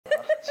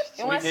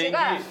용화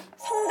씨가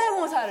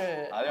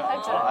성대모사를 할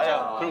줄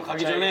알죠. 그럼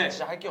가기 전에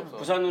진짜 할 게 없어.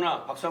 부산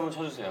누나 박수 한번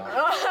쳐주세요.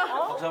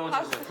 박수 한번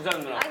쳐주세요.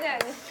 부산 누나. 아니.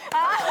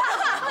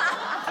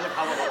 빨리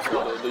가봐.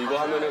 너 이거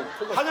하면은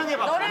한영이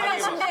박수. 너를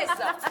준비했어.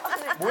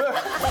 뭐야?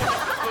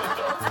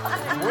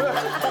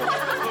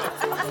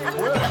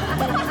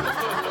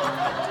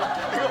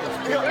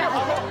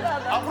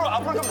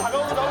 앞으로 좀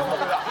다가오고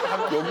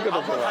여기가 더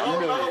좋아.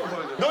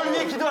 널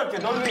위해 기도할게.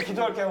 널 위해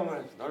기도할게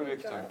하면 너를 위해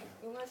기도할게.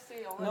 용화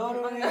씨 영화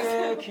너를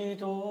위해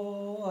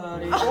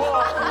기도하리.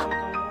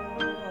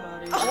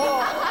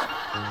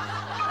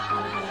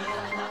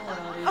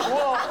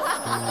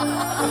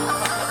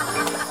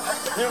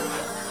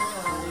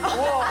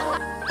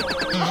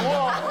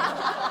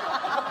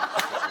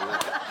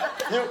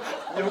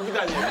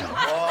 여기다 아니야.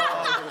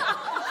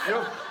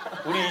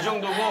 우리 이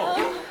정도고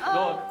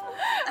너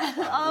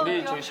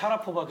우리 저기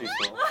샤라포바도 있어.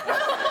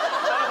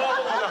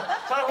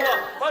 사랑아,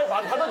 빨리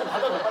받아줘.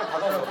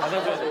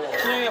 받아줘야 돼.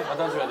 신영이가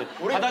받아줘야 돼.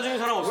 받아주는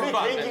사람 우리 없으면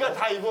안 돼. 개인기가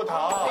다 이거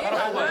다.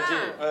 샤라포바야지.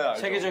 네,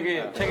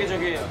 세계적인.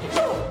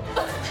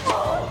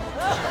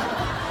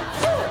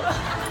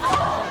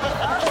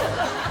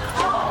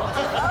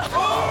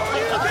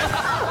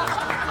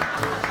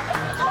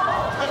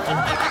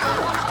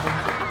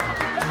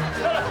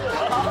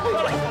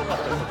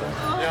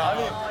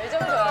 이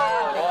정도야.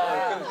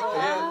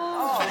 되게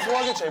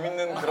소소하게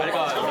재밌는 그런. 얘가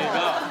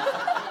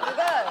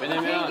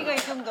왜냐면 비행기가 이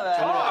정도야.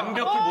 정말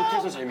완벽히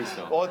못해서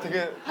재밌어.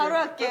 되게. 바로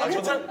할게.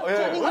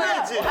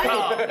 의외지.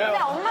 근데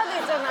엄마도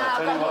있잖아.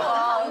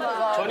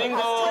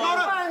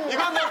 전인권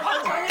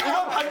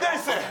이건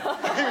반대했어.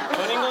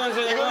 전인권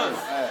선생님은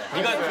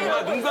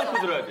네가 눈 감고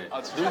들어야 돼.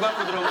 눈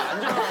감고 들어오면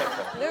완전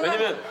착각해.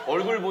 왜냐면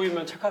얼굴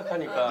보이면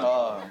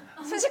착각하니까.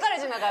 순식간에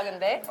지나가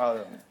근데.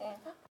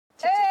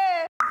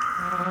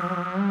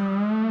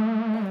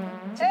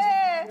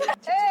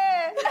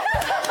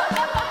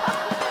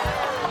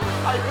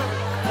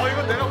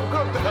 이건 내가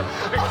부끄럽다.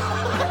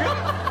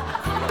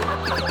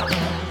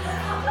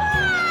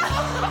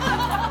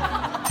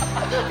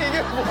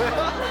 이게 뭐야?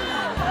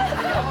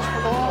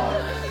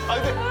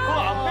 근데 그거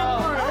앞에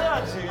부분을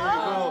해야지.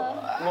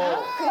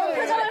 그건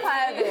표정을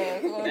봐야 돼.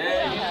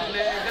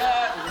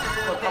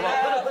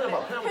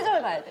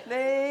 표정을 봐야 돼.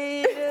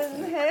 내일은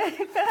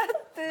해가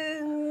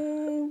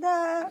뜬다.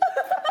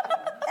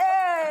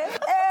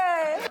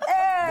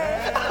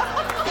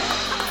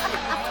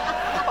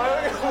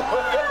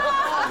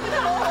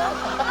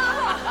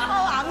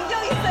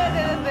 안경 있어야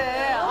되는데.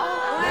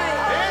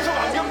 계속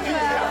안경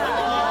끼세요.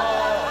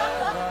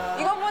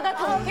 이것보다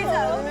더 웃기지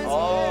않으면 지금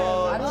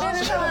안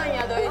되는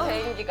상황이야, 너희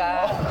개인기가.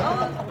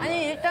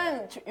 아니,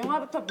 일단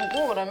영화부터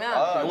보고 그러면.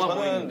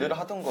 저는 늘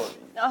하던 거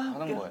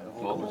하는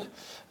거예요.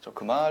 저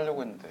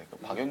그만하려고 했는데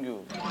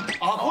박영규.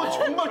 그건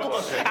정말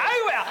똑같아.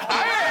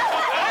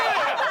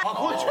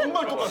 그건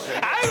정말 똑같아.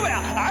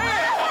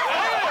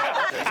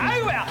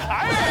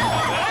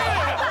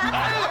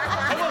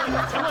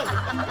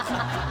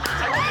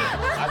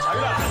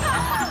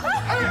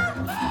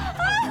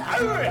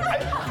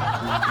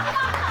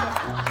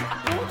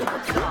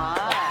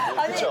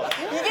 아니,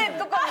 이게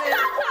똑같네.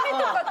 콤비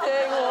똑같아,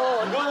 이거.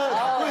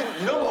 이거는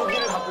이런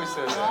무기를 갖고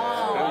있어요.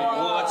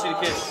 이거 같이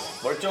이렇게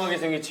멀쩡하게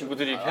생긴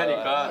친구들이 이렇게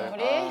하니까.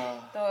 우리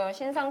또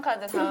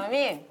신상카드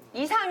다음이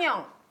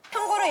이상형.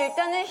 참고로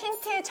일단은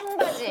흰 티에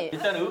청바지.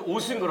 일단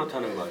옷은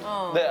그렇다는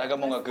거예요. 네, 약간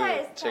뭔가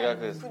스타일, 제가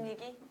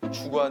분위기.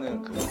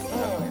 추구하는 그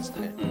이상형의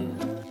스타일.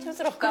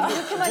 촌스럽다.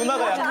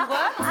 누나가 되는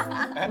거야?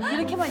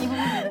 이렇게만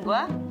입으면 되는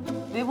거야?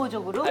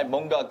 외모적으로? 아니,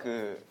 뭔가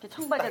이렇게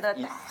청바지에다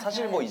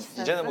사실 뭐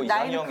이제는 뭐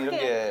나이는 이상형 이런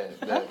게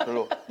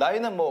별로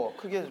나이는 뭐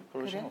크게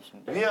별로 신경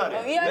없습니다.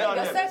 위아래.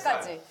 위아래 몇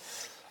살까지?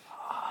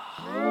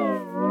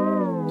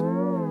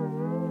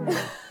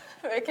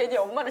 왜 괜히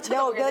엄마를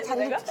쳐다보게 되지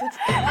내가?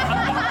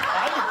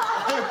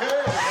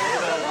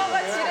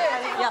 엄마가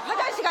지뢰. 야,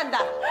 화장실 간다.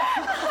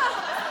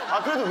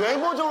 그래도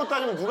외모적으로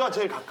따지면 누가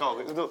제일 가까워?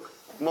 그래도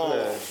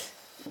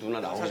누나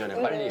나오기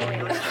전에 빨리.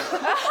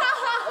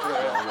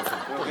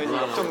 괜히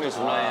역정리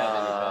누나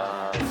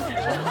해야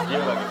되니까.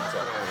 이해가게 진짜.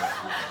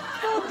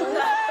 누나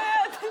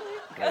해야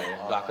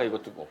되니까. 너 아까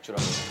이것도 억지로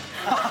한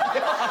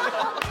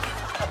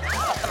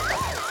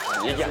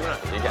거. 얘기 안 해.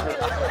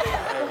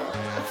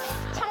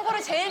 참고로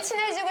제일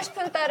친해지고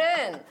싶은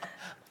딸은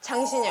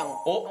장신영.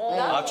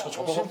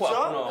 저거 갖고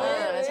왔구나.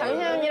 네,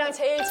 장신영이랑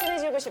제일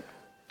친해지고 싶.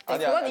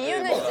 그건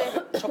이유는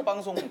이제 첫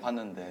방송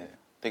봤는데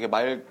되게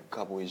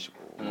맑아 보이시고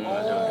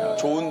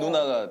좋은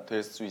누나가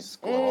될 수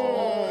있을 것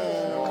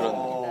같은 그런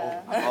느낌.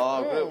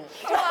 그래요.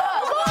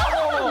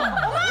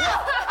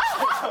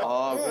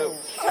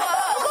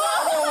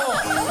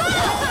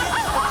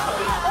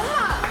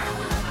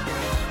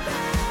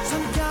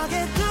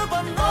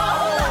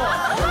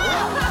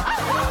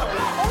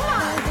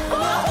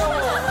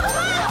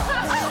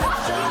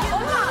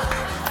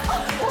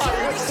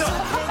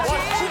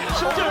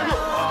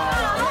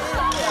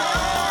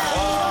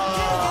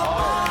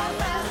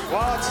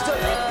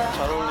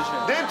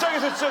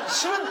 진짜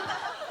싫은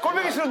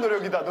꼴보기 싫은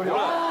노력이다 노력.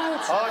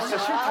 진짜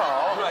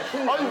싫다.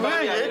 아니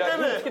왜 얘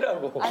때문에?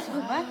 힘이라고. 아,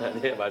 정말?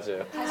 네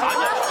맞아요.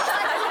 아니야.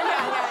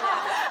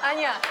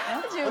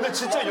 근데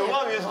진짜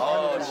영화 위에서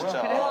나온 거구나. 진짜.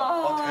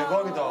 아,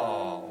 대박이다.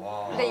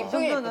 와. 근데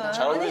이쁘게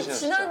잘 아니 어울리시네,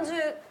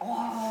 지난주에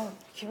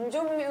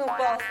김종민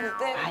오빠 왔을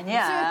때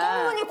아니야. 지금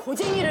검은이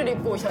고쟁이를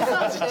입고 오셨는데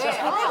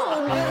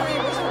언니를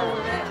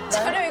입으셨는데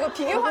자료 이거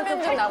비교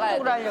화면 좀 나가야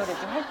활동적으로 돼. 하려고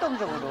그랬지,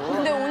 활동적으로.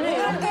 근데 오늘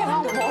이렇게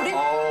막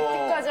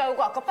머리까지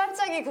하고 아까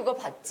반짝이 그거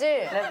봤지?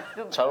 네,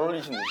 좀 잘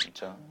어울리신데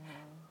진짜.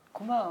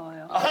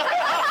 고마워요.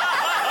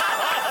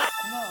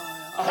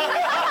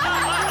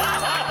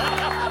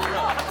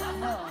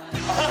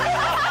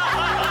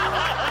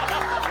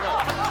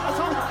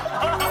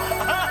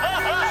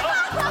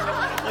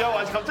 야,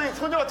 완전 갑자기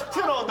소녀가 툭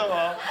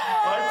튀어나온다가.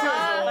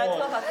 말투에서.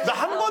 나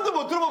한 번도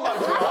못 들어본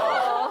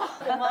말투야.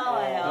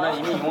 고마워요. 누나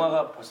이미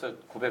용화가 벌써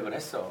고백을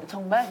했어.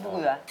 정말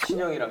누구야?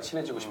 신영이랑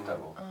친해지고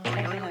싶다고.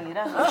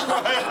 정진영이랑?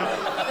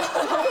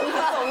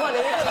 엄마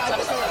내일도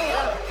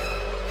나주시니까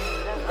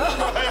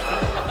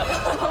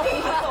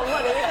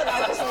엄마 내일도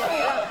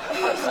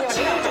나주시니까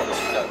친해지고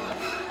싶다고.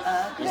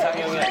 아, 그래.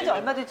 이상형이 친해지 아니고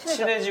얼마든지 친해져.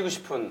 친해지고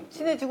싶은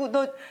친해지고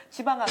너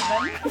지방 안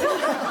가니?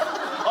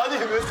 아니,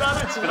 왜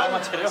딸을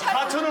드라마 지금 촬영?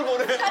 사촌을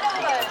보내? 촬영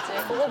가야지.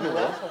 그거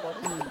뭐야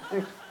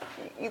저거는?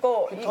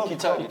 이거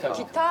기타.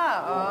 기타?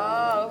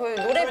 아, 그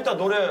노래 이따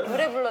노래.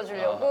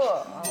 불러주려고?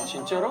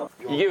 진짜로?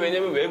 이게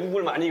왜냐면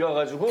외국을 많이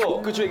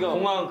가가지고 그쵸 이거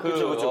공항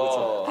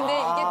그쵸. 근데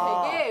이게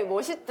되게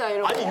멋있다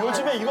이런 아니, 거.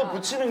 요즘에 이거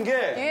붙이는 게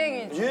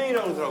유행이지.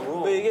 유행이라고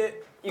그러더라고.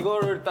 이게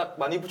이거를 딱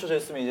많이 붙여져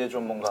있으면 이제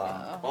좀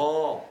뭔가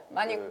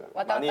많이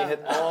왔다 많이 갔다.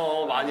 했다.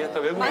 많이 했다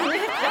외국 많이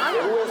했다.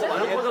 외국에서 많이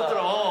많이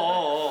퍼졌더라.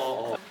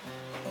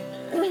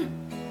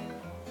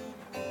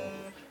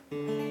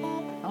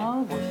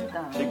 아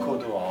멋있다.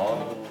 디코드.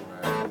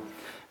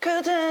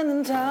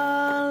 그대는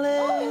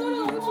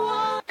darling,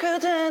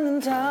 그대는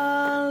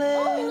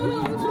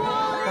darling,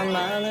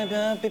 밤하늘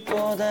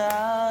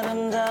별빛보다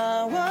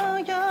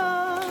아름다워요.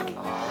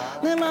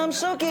 내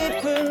맘속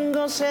깊은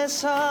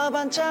곳에서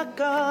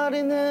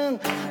반짝거리는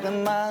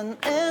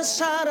나만의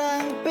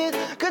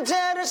사랑빛,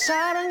 그대를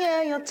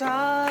사랑해요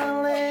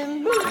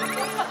darling.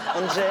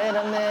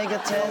 언제나 내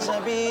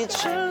곁에서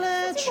빛을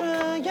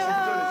내줘요.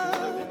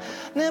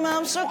 내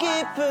맘속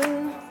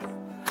깊은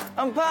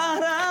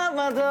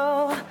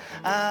바라봐도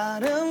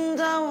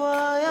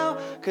아름다워요.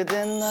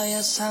 그댄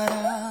나의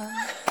사랑.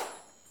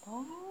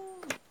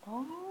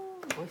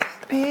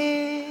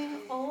 빛.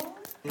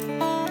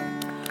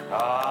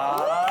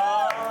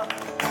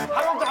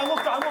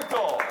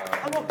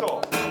 한 곡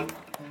더.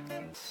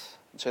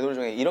 제 노래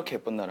중에 이렇게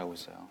예쁜 나라고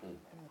있어요.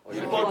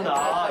 이번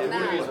나.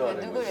 누구를 위해서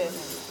하는 누구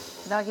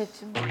위해서?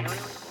 나겠지 뭐.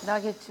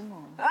 나겠지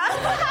뭐.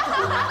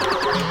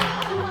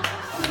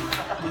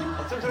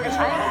 어쩜 저렇게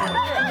잘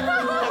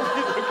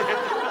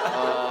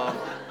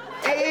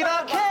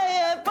이렇게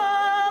예쁜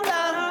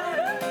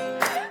나를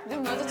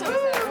눈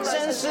마주쳐보세요.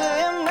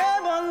 센스에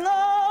매번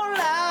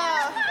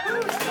놀라.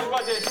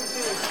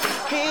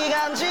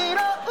 비간지러운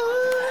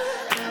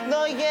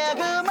너의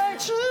그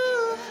말투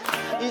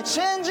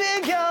이젠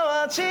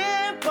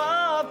지겨워질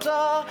법도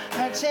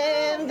할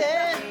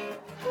텐데.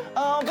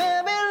 Oh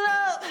baby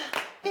love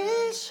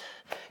is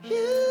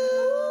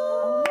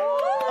you.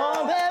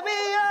 Oh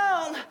baby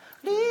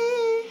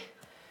only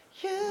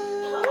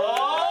you.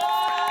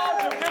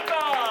 좋겠다.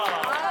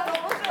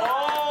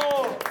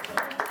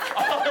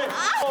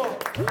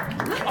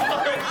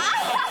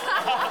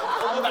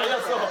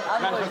 날렸어.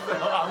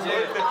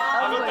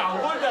 그것도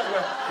안 보인다고요.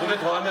 노래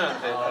더 하면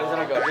안 돼. 다른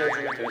사람이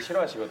어디해주면 되게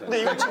싫어하시거든. 근데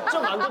이거 직접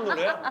만든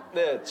노래야?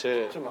 네,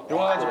 제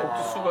용화가 이제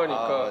곡도 쓰고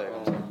하니까.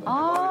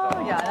 아,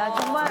 야, 나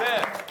정말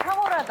네.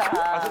 탁월하다.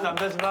 같은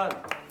남자지만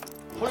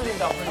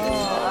홀린다.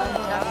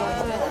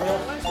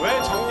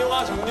 왜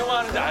정용화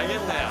하는지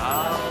알겠네.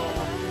 아.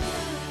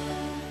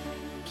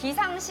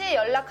 비상시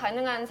연락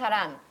가능한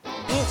사람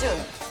이준,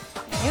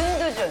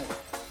 윤두준,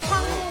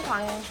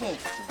 황광희.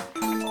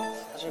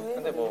 사실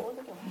근데 뭐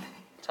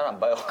잘 안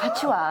봐요.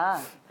 같이 와.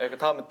 네, 그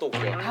다음에 또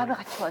올게요. 다음에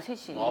같이 와, 셋이.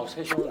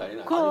 셋이 오면 난리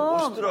나. 그럼.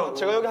 멋있더라고.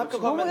 제가 여기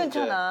합격하면 너무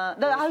괜찮아.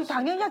 나 아유,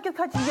 당연히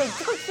합격하지. 이제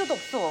찍을 필요도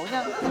없어.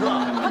 그냥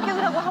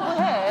합격이라고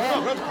하고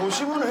해. 그래도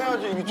고심은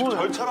해야지. 이게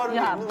절차라는 게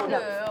야, 있는 거야.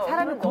 야,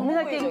 사람이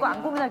고민할 게 있고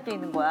안 고민할 게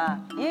있는 거야.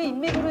 얘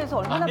인맥으로 해서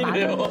얼마나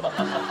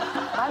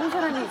많은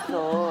사람이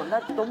있어.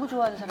 나 너무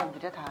좋아하는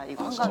사람들이야 다.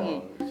 이거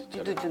한강이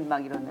유두준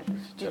막 이런 애들.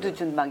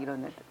 유두준 막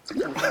이런 애들.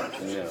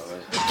 좋네요.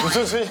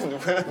 무슨 순이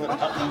누구야?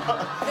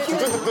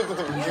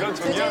 이런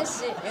두준 정이야?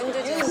 씨,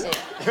 윤두준 씨.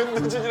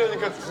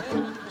 윤두준이라니까.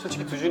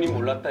 솔직히 두준이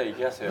몰랐다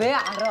얘기하세요. 왜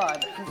알아?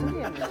 무슨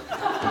소리야.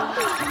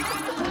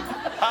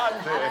 다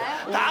안 돼.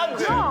 다 안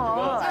돼.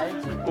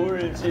 알지.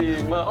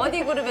 울지 마.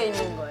 어디 그룹에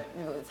있는 거예요?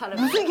 사람.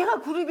 무슨 걔가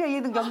그룹이야.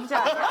 얘는 연기자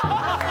아니야?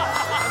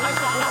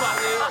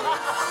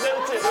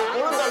 내가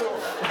모른다고.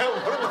 내가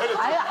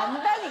모른다고. 아예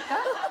안다니까?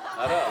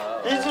 알아.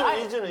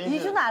 이준은.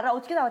 이준은 알아.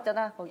 어떻게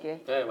나왔잖아,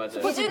 거기에. 네 맞아요.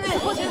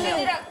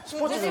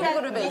 이준이랑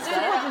그룹에 있어요?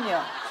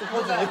 슈퍼주니어.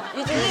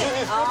 이준이?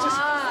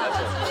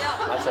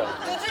 맞아.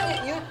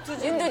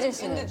 윤두준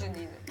씨는?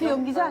 그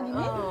연기자 아니니?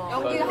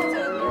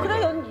 연기하죠. 그래,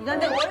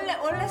 근데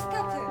원래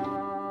스타트.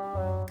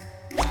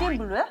 CM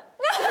블루야?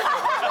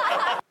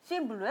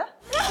 CM 블루야?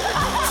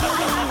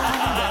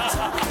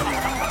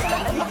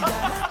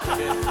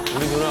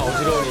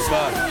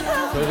 어지러우니까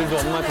너희들도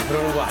엄마한테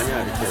그러는 거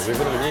아니야 이렇게. 왜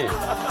그러니?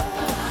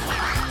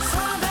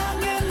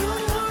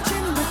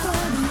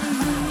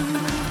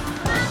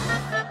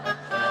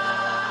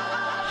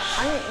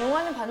 아니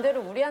용화는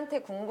반대로 우리한테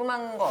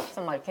궁금한 거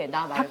없어 막 이렇게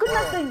나 다 말고.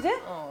 끝났어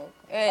이제?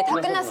 예, 다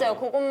끝났어요.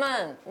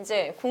 그것만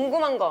이제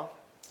궁금한 거.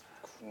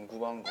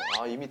 궁금한 거.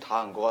 아, 이미 다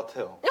안 것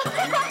같아요.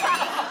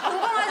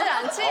 궁금하지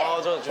않지?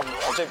 아, 저 지금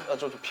저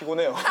좀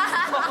피곤해요.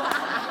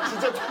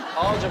 진짜.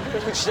 아, 저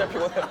표정 진짜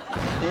피곤해요.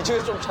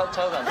 2층에서 좀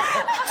찾아도 안 돼요?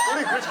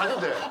 우리 글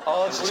자는데.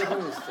 아, 진짜.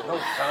 형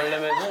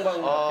장하려면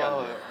형방밖에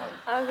안 돼.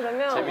 아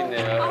그러면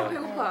재밌네요. 아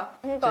배고파.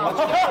 그러니까.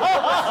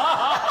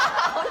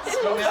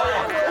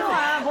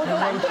 뭐좀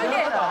안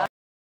되게